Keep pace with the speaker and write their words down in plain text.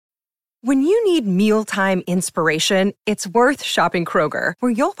When you need mealtime inspiration, it's worth shopping Kroger,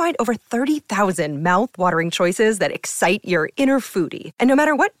 where you'll find over 30,000 mouth-watering choices that excite your inner foodie. And no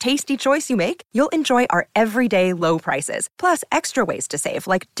matter what tasty choice you make, you'll enjoy our everyday low prices, plus extra ways to save,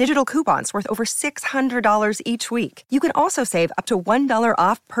 like digital coupons worth over $600 each week. You can also save up to $1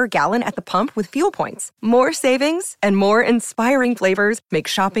 off per gallon at the pump with fuel points. More savings and more inspiring flavors make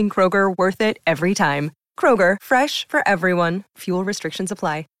shopping Kroger worth it every time. Kroger, fresh for everyone. Fuel restrictions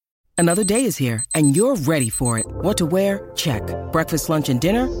apply. Another day is here, and you're ready for it. What to wear? Check. Breakfast, lunch, and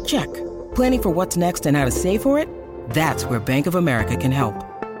dinner? Check. Planning for what's next and how to save for it? That's where Bank of America can help.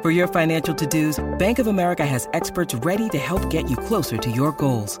 For your financial to-dos, Bank of America has experts ready to help get you closer to your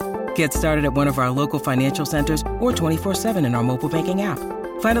goals. Get started at one of our local financial centers or 24/7 in our mobile banking app.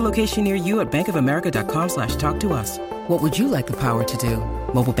 Find a location near you at bankofamerica.com/talktous. What would you like the power to do?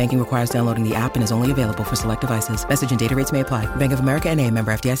 Mobile banking requires downloading the app and is only available for select devices. Message and data rates may apply. Bank of America N.A.,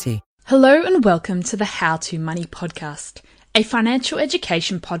 member FDIC. Hello and welcome to the How to Money podcast, a financial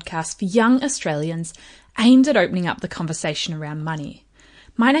education podcast for young Australians aimed at opening up the conversation around money.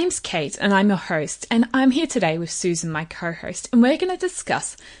 My name's Kate and I'm your host, and I'm here today with Susan, my co-host, and we're going to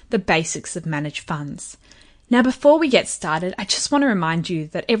discuss the basics of managed funds. Now, before we get started, I just want to remind you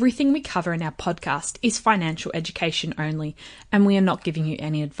that everything we cover in our podcast is financial education only, and we are not giving you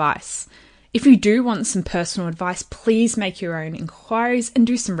any advice. If you do want some personal advice, please make your own inquiries and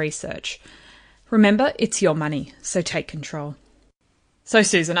do some research. Remember, it's your money, so take control. So,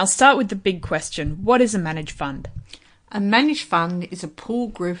 Susan, I'll start with the big question. What is a managed fund? A managed fund is a pool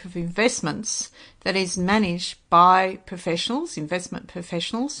group of investments that is managed by professionals, investment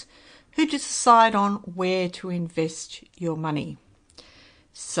professionals, who decide on where to invest your money.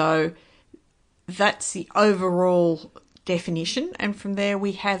 So that's the overall definition, and from there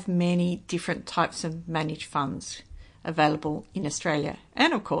we have many different types of managed funds available in Australia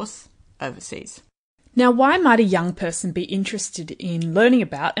and, of course, overseas. Now, why might a young person be interested in learning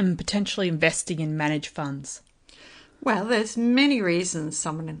about and potentially investing in managed funds? Well, there's many reasons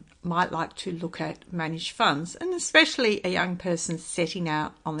someone might like to look at managed funds, and especially a young person setting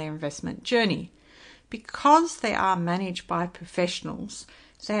out on their investment journey. Because they are managed by professionals,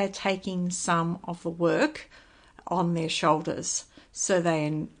 they are taking some of the work on their shoulders. So they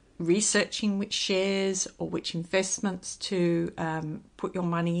are researching which shares or which investments to put your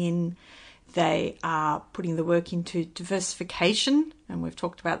money in. They are putting the work into diversification, and we've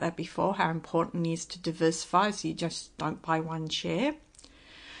talked about that before, how important it is to diversify so you just don't buy one share.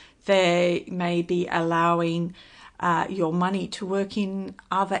 They may be allowing your money to work in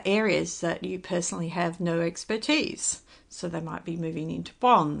other areas that you personally have no expertise. So they might be moving into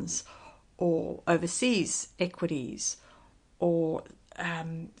bonds or overseas equities or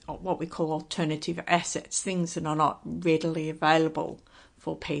what we call alternative assets, things that are not readily available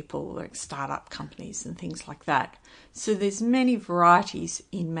for people like startup companies and things like that. So there's many varieties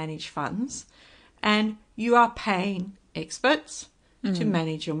in managed funds, and you are paying experts to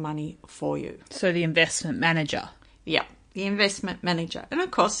manage your money for you. So the investment manager. Yeah, the investment manager. And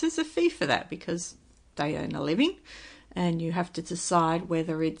of course there's a fee for that because they earn a living, and you have to decide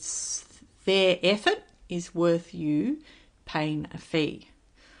whether it's their effort is worth you paying a fee,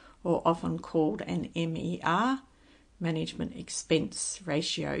 or often called an MER, management expense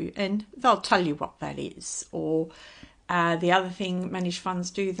ratio, and they'll tell you what that is. Or the other thing managed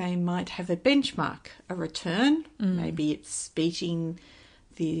funds do, they might have a benchmark, a return. Maybe it's beating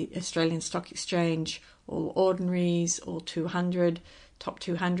the Australian Stock Exchange, All Ordinaries, All 200, Top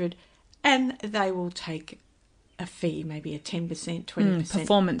 200, and they will take a fee, maybe a 10%, 20%.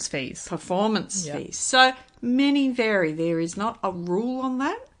 Performance fees. Performance fees. So many vary. There is not a rule on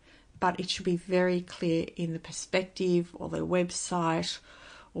that, but it should be very clear in the perspective or their website,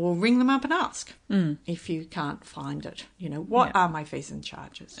 or ring them up and ask if you can't find it. You know, what are my fees and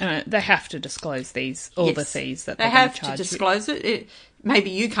charges? They have to disclose these, all the fees that they they're have going to charge to disclose it.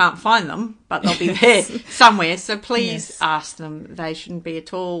 Maybe you can't find them, but they'll be there somewhere. So please ask them. They shouldn't be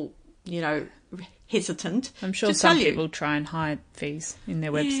at all, hesitant. I'm sure some people try and hide fees in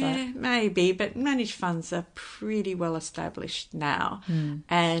their website. Yeah, maybe, but managed funds are pretty well established now.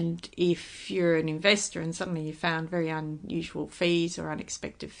 And if you're an investor and suddenly you found very unusual fees or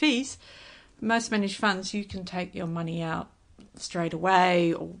unexpected fees, most managed funds, you can take your money out straight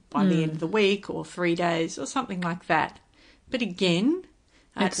away or by the end of the week or 3 days or something like that. But again,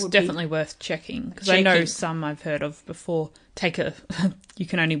 it's definitely worth checking, because I know some I've heard of before you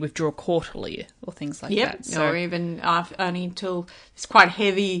can only withdraw quarterly or things like that. So, or even only until it's quite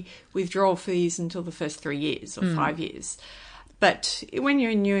heavy withdrawal fees until the first 3 years or 5 years. But when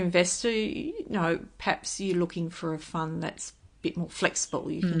you're a new investor, perhaps you're looking for a fund that's bit more flexible.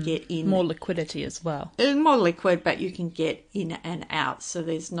 You can get in more liquidity as well. More liquid, but you can get in and out. So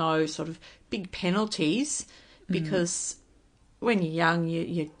there's no sort of big penalties because when you're young,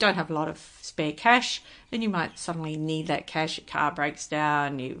 you don't have a lot of spare cash and you might suddenly need that cash. Your car breaks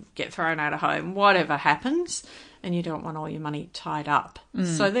down, you get thrown out of home, whatever happens, and you don't want all your money tied up.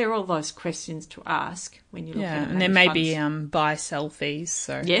 So there are all those questions to ask when you look at and there may be buy-sell fees.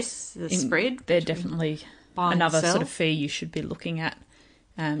 So yes, the spread. They're definitely another sort of fee you should be looking at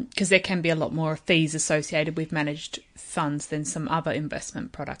because there can be a lot more fees associated with managed funds than some other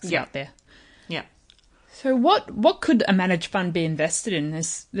investment products out there. Yeah. So what could a managed fund be invested in?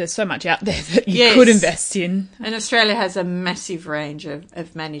 There's so much out there that you could invest in. And Australia has a massive range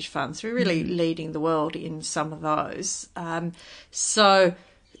of managed funds. We're really leading the world in some of those. So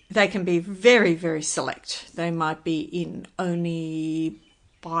they can be very, very select. They might be in only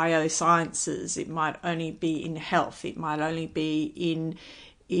biosciences. It might only be in health. It might only be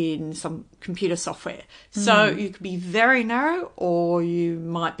in some computer software. So you could be very narrow, or you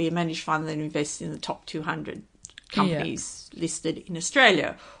might be a managed fund that invests in the top 200 companies listed in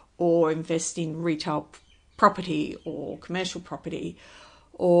Australia, or invest in retail property or commercial property,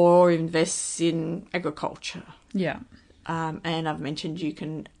 or invests in agriculture. Yeah. And I've mentioned you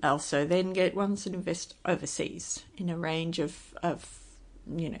can also then get ones that invest overseas in a range of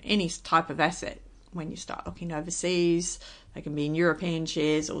any type of asset. When you start looking overseas, they can be in European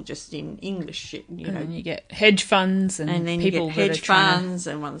shares or just in English. And you get hedge funds and then people you get hedge that are funds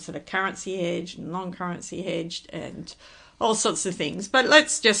and ones that are currency hedged and non-currency hedged and all sorts of things. But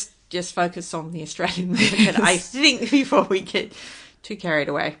let's just focus on the Australian market, I think, before we get too carried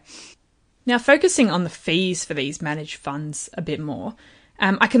away. Now, focusing on the fees for these managed funds a bit more,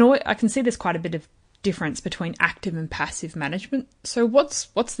 I can see there's quite a bit of difference between active and passive management. So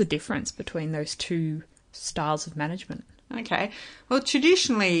what's the difference between those two styles of management? Okay. Well,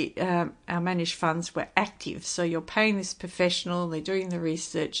 traditionally, our managed funds were active. So you're paying this professional, they're doing the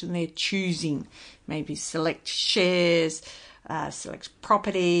research, and they're choosing maybe select shares, select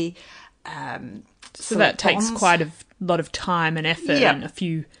property. So that takes quite a lot of time and effort and a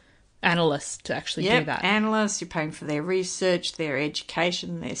few analysts to actually do that. Analysts, you're paying for their research, their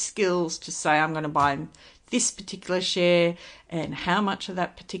education, their skills to say, I'm going to buy this particular share and how much of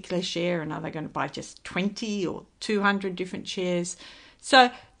that particular share, and are they going to buy just 20 or 200 different shares?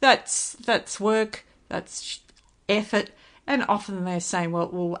 So that's work, that's effort, and often they're saying, well,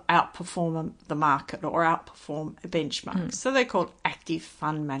 we'll outperform the market or outperform a benchmark. So they're called active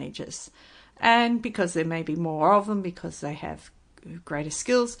fund managers. And because there may be more of them, because they have greater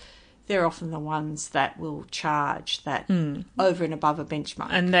skills, they're often the ones that will charge that over and above a benchmark.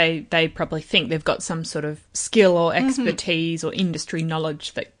 And they probably think they've got some sort of skill or expertise or industry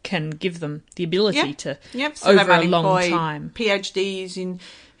knowledge that can give them the ability to, so over a long time. PhDs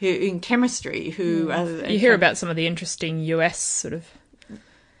in chemistry who... you hear about some of the interesting US sort of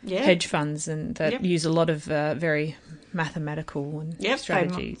hedge funds and that use a lot of very mathematical and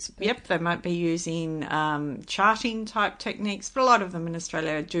strategies. They might be using charting type techniques, but a lot of them in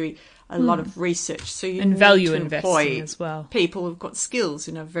Australia do a lot of research. So you and need value to investing as well. People who've got skills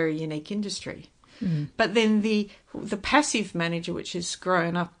in a very unique industry. But then the passive manager, which has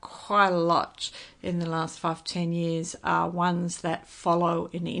grown up quite a lot in the last 5-10 years, are ones that follow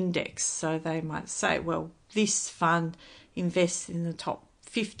an index. So they might say, well, this fund invests in the top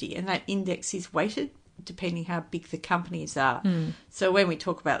 50, and that index is weighted depending how big the companies are. So when we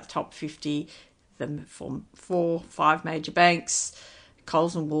talk about the top 50, them from 4-5 major banks,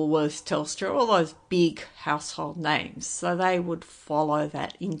 Coles and Woolworths, Telstra, all those big household names. So they would follow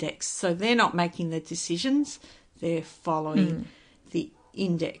that index. So they're not making the decisions, they're following the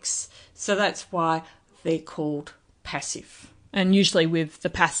index. So that's why they're called passive. And usually with the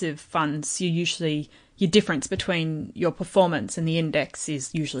passive funds, your difference between your performance and the index is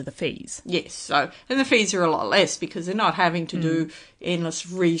usually the fees. Yes, so and the fees are a lot less because they're not having to do endless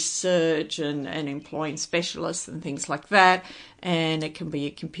research and employing specialists and things like that. And it can be a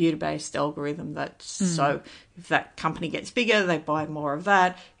computer-based algorithm that so if that company gets bigger, they buy more of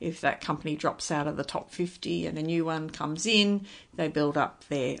that. If that company drops out of the top 50 and a new one comes in, they build up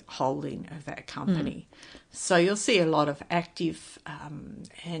their holding of that company. So you'll see a lot of active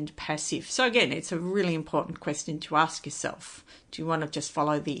and passive. So again, it's a really important question to ask yourself. Do you want to just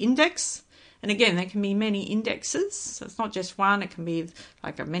follow the index? And again, there can be many indexes. So it's not just one. It can be,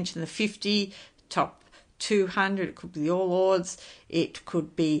 like I mentioned, the 50, top 200. It could be the All Ords. It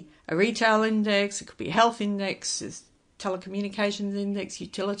could be a retail index. It could be a health index. There's telecommunications index,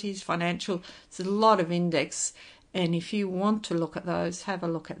 utilities, financial. There's a lot of index. And if you want to look at those, have a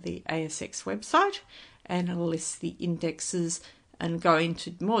look at the ASX website. And it'll list the indexes and go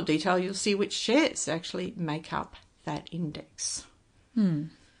into more detail, you'll see which shares actually make up that index.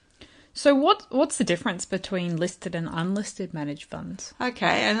 So what's the difference between listed and unlisted managed funds?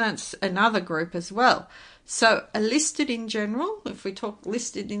 Okay, and that's another group as well. So a listed in general, if we talk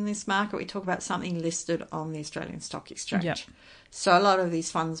listed in this market, we talk about something listed on the Australian Stock Exchange. Yep. So a lot of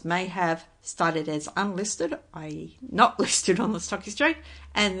these funds may have started as unlisted, i.e. not listed on the stock exchange,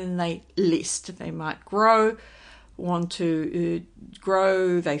 and then they list. They might want to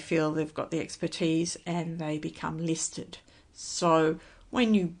grow, they feel they've got the expertise, and they become listed. So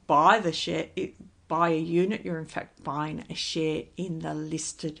when you buy buy a unit, you're in fact buying a share in the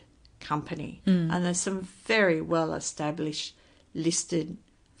listed company. And there's some very well established listed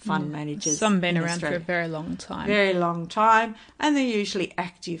fund managers. Some been in around Australia. for a very long time. Very long time, and they're usually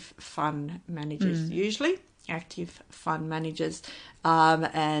active fund managers. Active fund managers,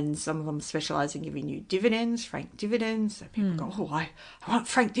 and some of them specialise in giving you dividends, franked dividends. So people go, oh, I want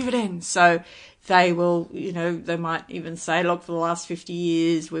franked dividends. So they will, they might even say, look, for the last 50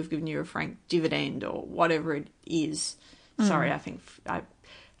 years, we've given you a franked dividend or whatever it is. Sorry, I think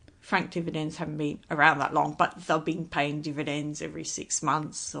franked dividends haven't been around that long, but they've been paying dividends every 6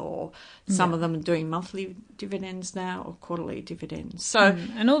 months, or some of them are doing monthly dividends now or quarterly dividends. So,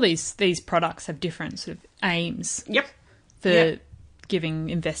 and all these products have different sort of aims for giving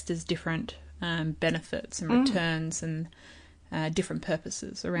investors different benefits and returns and different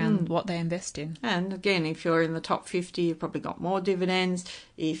purposes around what they invest in. And again, if you're in the top 50, you've probably got more dividends.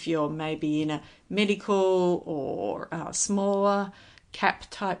 If you're maybe in a medical or smaller cap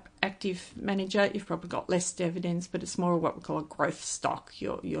type active manager, you've probably got less dividends, but it's more what we call a growth stock.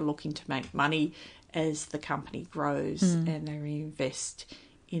 You're looking to make money as the company grows and they reinvest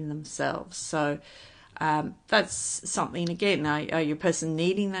in themselves. So that's something, again, are you a person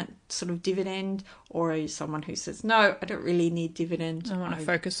needing that sort of dividend, or are you someone who says, no, I don't really need dividend. I want to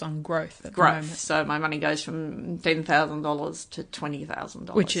focus on growth at the growth. moment. So my money goes from $10,000 to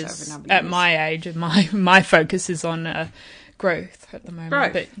 $20,000. Which is, over a number of at years. my age, my focus is on growth at the moment.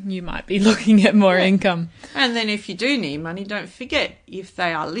 Growth. But you might be looking at more income. And then if you do need money, don't forget, if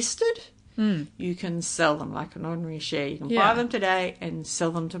they are listed, you can sell them like an ordinary share. You can buy them today and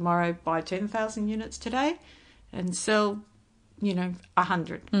sell them tomorrow. Buy 10,000 units today and sell,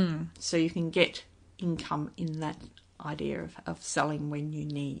 100. So you can get income in that idea of selling when you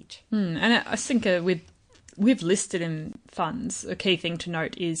need. And I think with listed in funds, a key thing to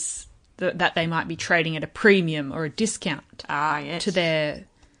note is that they might be trading at a premium or a discount to their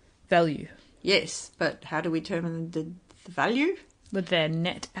value. Yes, but how do we determine the value? With their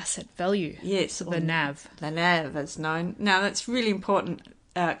net asset value. Yes. The NAV. The NAV is known. Now, that's a really important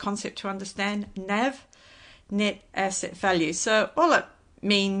concept to understand. NAV, net asset value. So all it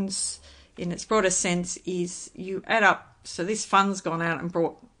means in its broader sense is you add up, so this fund's gone out and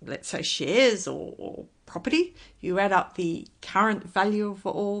brought, let's say, shares or property. You add up the current value of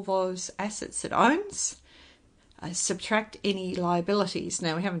all those assets it owns, subtract any liabilities.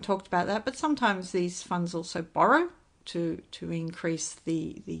 Now, we haven't talked about that, but sometimes these funds also borrow to increase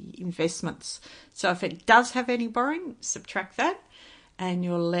the investments. So if it does have any borrowing, subtract that, and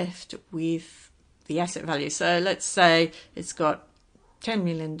you're left with the asset value. So let's say it's got $10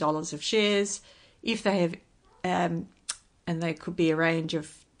 million of shares. If they have, and there could be a range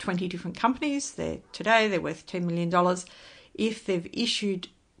of 20 different companies, today they're worth $10 million. If they've issued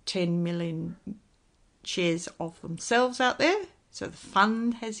 10 million shares of themselves out there, so the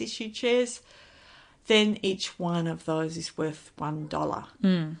fund has issued shares, then each one of those is worth $1.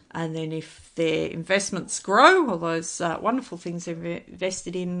 And then if their investments grow, or those wonderful things they've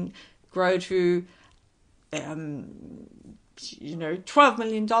invested in grow to, $12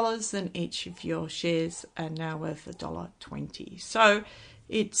 million, then each of your shares are now worth $1.20. So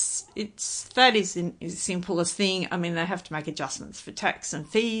that is the simplest thing. I mean, they have to make adjustments for tax and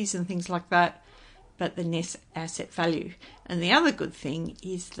fees and things like that, but the net asset value. And the other good thing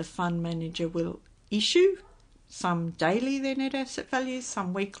is the fund manager will issue some daily their net asset values,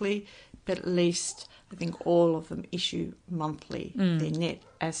 some weekly, but at least I think all of them issue monthly their net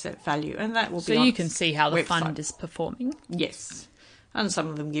asset value, and that will be so you can see how the website. fund is performing. Yes, and some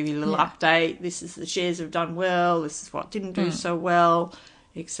of them give you a little update. This is the shares have done well. This is what didn't do so well,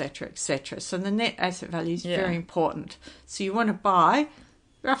 etc., etc. So the net asset value is very important. So you want to buy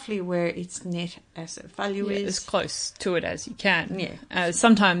roughly where its net asset value is. As close to it as you can. Yeah.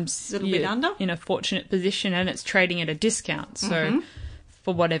 Sometimes a little bit under. in a fortunate position and it's trading at a discount. So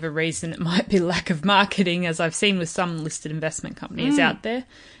for whatever reason, it might be lack of marketing, as I've seen with some listed investment companies out there.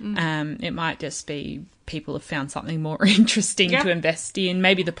 It might just be people have found something more interesting to invest in.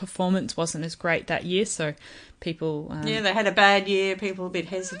 Maybe the performance wasn't as great that year, so people... they had a bad year, people are a bit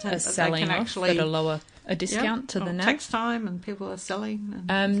hesitant. Are selling off at a discount to the NAV. It takes time and people are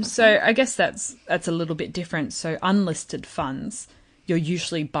selling. So I guess that's a little bit different. So unlisted funds, you're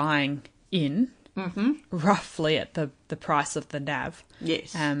usually buying in roughly at the price of the NAV.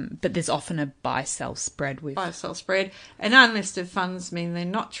 Yes. But there's often a buy-sell spread with... Buy-sell spread. And unlisted funds mean they're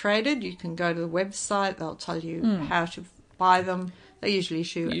not traded. You can go to the website. They'll tell you how to buy them. They usually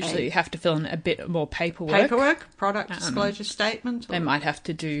issue you have to fill in a bit more paperwork. Product disclosure statement. They might have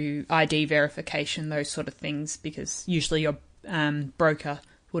to do ID verification, those sort of things, because usually your broker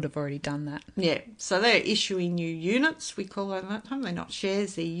would have already done that. Yeah, so they're issuing you units, we call them that time. They're not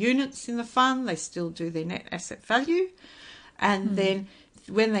shares, they're units in the fund. They still do their net asset value. And then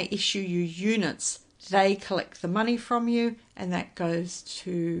when they issue you units, they collect the money from you, and that goes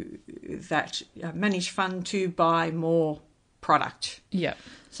to that managed fund to buy more product. Yeah.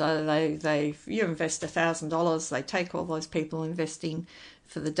 So you invest $1,000, they take all those people investing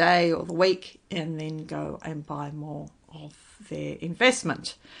for the day or the week and then go and buy more of their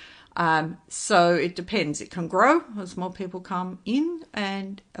investment. So it depends. It can grow as more people come in,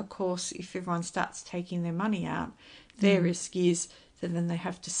 and of course if everyone starts taking their money out, their risk is that then they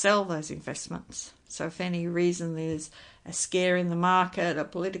have to sell those investments. So if any reason there's a scare in the market, a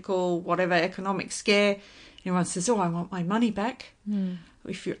political, whatever, economic scare, anyone says, I want my money back.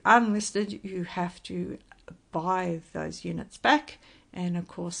 If you're unlisted, you have to buy those units back, and of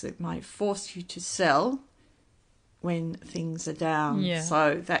course it might force you to sell when things are down. Yeah.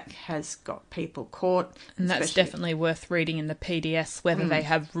 So that has got people caught. And that's definitely worth reading in the PDS, whether they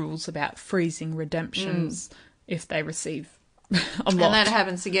have rules about freezing redemptions if they receive a lot. And that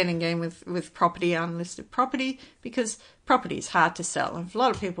happens again and again with property, unlisted property, because property is hard to sell. And if a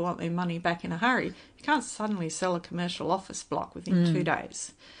lot of people want their money back in a hurry, you can't suddenly sell a commercial office block within 2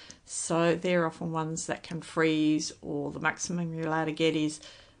 days. So they're often ones that can freeze, or the maximum you're allowed to get is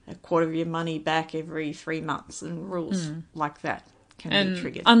a quarter of your money back every 3 months, and rules like that can be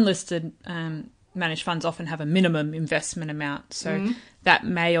triggered. Unlisted managed funds often have a minimum investment amount, so that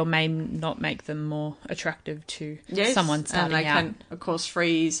may or may not make them more attractive to someone starting out. And they can, of course,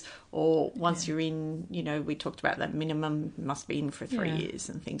 freeze, or once you're in, we talked about that minimum must be in for 3 years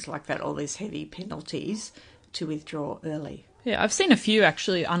and things like that. All these heavy penalties to withdraw early. Yeah, I've seen a few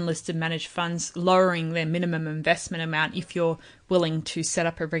actually unlisted managed funds lowering their minimum investment amount if you're willing to set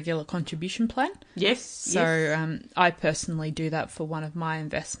up a regular contribution plan. Yes. So I personally do that for one of my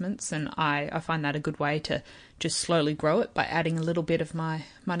investments, and I find that a good way to just slowly grow it by adding a little bit of my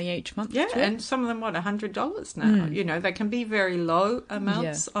money each month. Yeah, and some of them, $100 now. They can be very low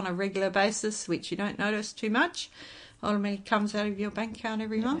amounts on a regular basis, which you don't notice too much. Automatically comes out of your bank account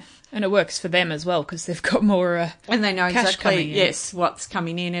every month. And it works for them as well, because they've got more and they know cash exactly, what's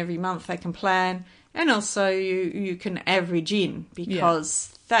coming in every month. They can plan. And also you can average in,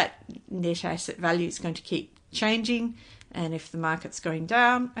 because that net asset value is going to keep changing. And if the market's going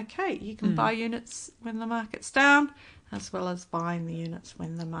down, you can buy units when the market's down, as well as buying the units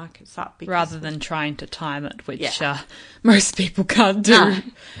when the market's up. Rather than trying to time it, which most people can't do.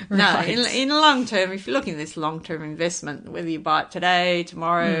 No, in the long term, if you're looking at this long-term investment, whether you buy it today,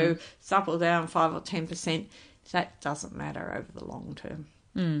 tomorrow, it's up or down 5 or 10%, that doesn't matter over the long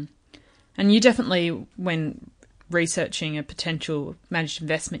term. And you definitely, when researching a potential managed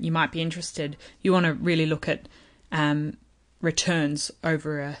investment, you might be interested. You want to really look at returns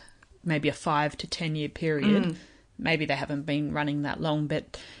over maybe a 5 to 10 year period. Maybe they haven't been running that long,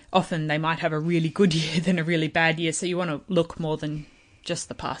 but often they might have a really good year than a really bad year. So you want to look more than just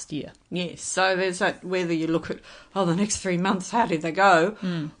the past year. Yes, so there's that, whether you look at, the next 3 months, how did they go?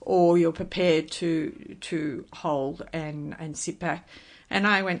 Or you're prepared to hold and sit back. And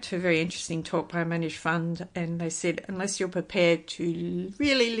I went to a very interesting talk by a managed fund, and they said, unless you're prepared to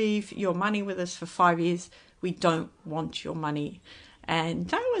really leave your money with us for 5 years, we don't want your money. And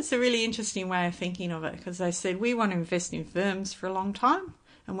that was a really interesting way of thinking of it, because they said, we want to invest in firms for a long time,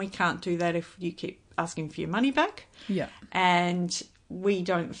 and we can't do that if you keep asking for your money back. Yeah. And we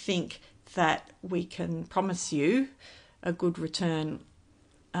don't think that we can promise you a good return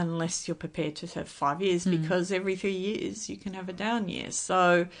unless you're prepared to have 5 years, because every 3 years you can have a down year.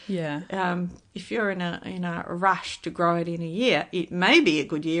 So if you're in a rush to grow it in a year, it may be a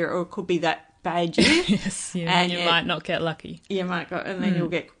good year, or it could be that bad year. Yes, and you might not get lucky. You might go, and then you'll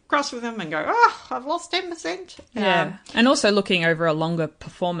get cross with them and go, I've lost 10%. And also looking over a longer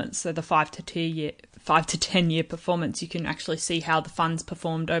performance, so the 5 to 5 to 10 year performance, you can actually see how the fund's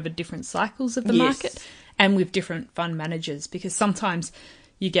performed over different cycles of the Yes. market and with different fund managers, because sometimes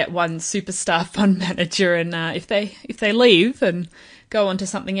you get one superstar fund manager and if they leave and go on to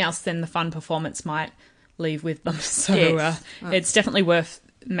something else, then the fund performance might leave with them. So Yes. it's definitely worth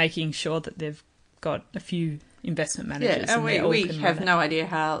making sure that they've got a few investment managers. Yeah, and they're all we can have run it. no idea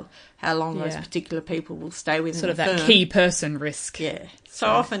how long those Yeah. particular people will stay within Sort of the that firm. key person risk. Yeah. So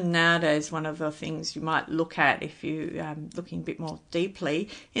often nowadays, one of the things you might look at if you looking a bit more deeply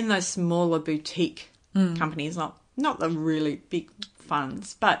in those smaller boutique companies, not the really big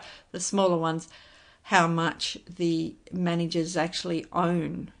funds, but the smaller ones, how much the managers actually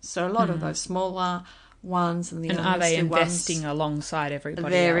own. So a lot of those smaller ones and the And are they unlisted ones, investing alongside everybody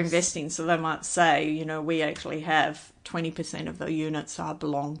they're else? investing. So they might say, we actually have 20% of the units are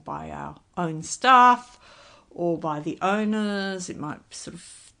belonged by our own staff or by the owners. It might be sort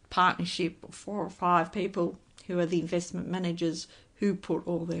of partnership of 4 or 5 people who are the investment managers who put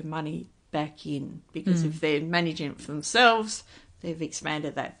all their money back in. Because if they're managing it for themselves, they've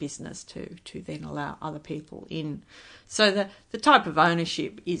expanded that business to then allow other people in. So the type of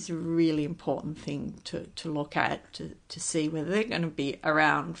ownership is a really important thing to look at, to see whether they're going to be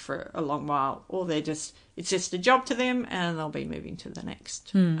around for a long while or it's just a job to them and they'll be moving to the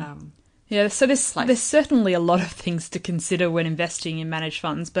next. Yeah, so there's place. certainly a lot of things to consider when investing in managed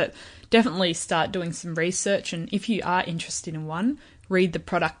funds, but definitely start doing some research. And if you are interested in one, read the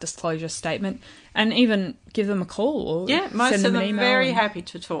product disclosure statement and even give them a call or Most send of them an them email. are very happy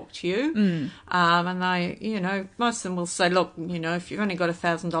to talk to you. And they, most of them will say, look, if you've only got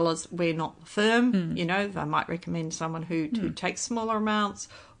 $1,000, we're not the firm. They might recommend someone who takes smaller amounts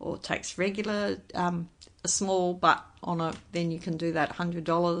or takes regular, a small, but then you can do that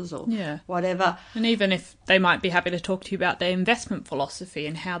 $100 or whatever. And even if they might be happy to talk to you about their investment philosophy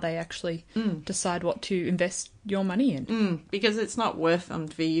and how they actually decide what to invest your money in. Because it's not worth them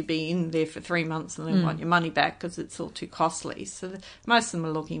for you be in there for 3 months and then want your money back because it's all too costly. So most of them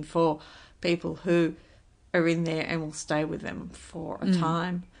are looking for people who are in there and will stay with them for a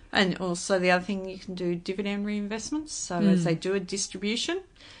time. And also the other thing, you can do dividend reinvestments. So as they do a distribution,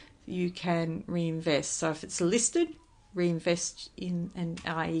 you can reinvest. So if it's listed, reinvest in and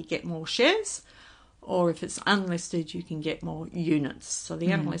i.e. get more shares, or if it's unlisted, you can get more units. So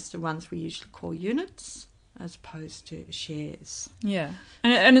the unlisted ones we usually call units as opposed to shares. Yeah.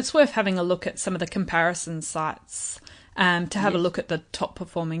 And it's worth having a look at some of the comparison sites to have a look at the top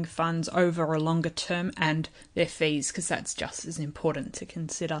performing funds over a longer term and their fees, because that's just as important to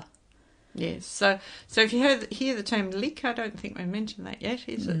consider. Yes. So if you hear the term LIC, I don't think we mentioned that yet,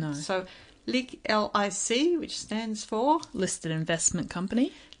 is it? No. So LIC, L-I-C, which stands for Listed investment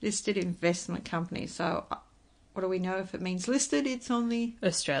company. Listed Investment Company. So what do we know if it means listed? It's on the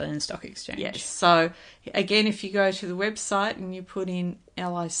Australian Stock Exchange. Yes. So again, if you go to the website and you put in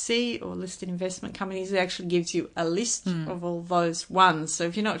LIC or listed investment companies, it actually gives you a list of all those ones. So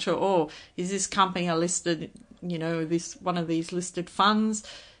if you're not sure, is this company a listed, this one of these listed funds?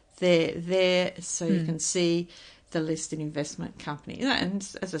 They're there, so you can see the listed investment company. And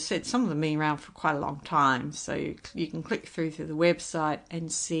as I said, some of them have been around for quite a long time, so you can click through the website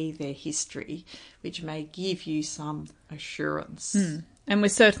and see their history, which may give you some assurance. And we're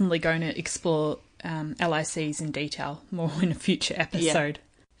certainly going to explore LICs in detail more in a future episode.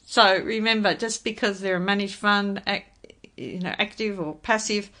 Yeah. So remember, just because they're a managed fund, active or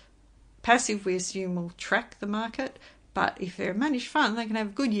passive we assume will track the market. But if they're a managed fund, they can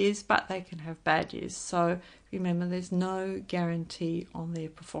have good years, but they can have bad years. So remember, there's no guarantee on their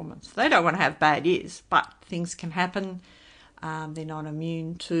performance. They don't want to have bad years, but things can happen. They're not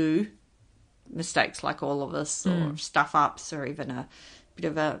immune to mistakes like all of us, or stuff-ups, or even a bit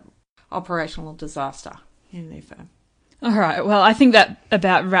of a operational disaster in their firm. All right, well, I think that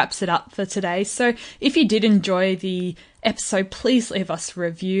about wraps it up for today. So if you did enjoy the episode, please leave us a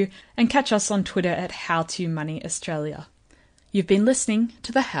review and catch us on Twitter at HowToMoneyAustralia. You've been listening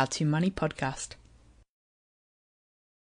to the How To Money podcast.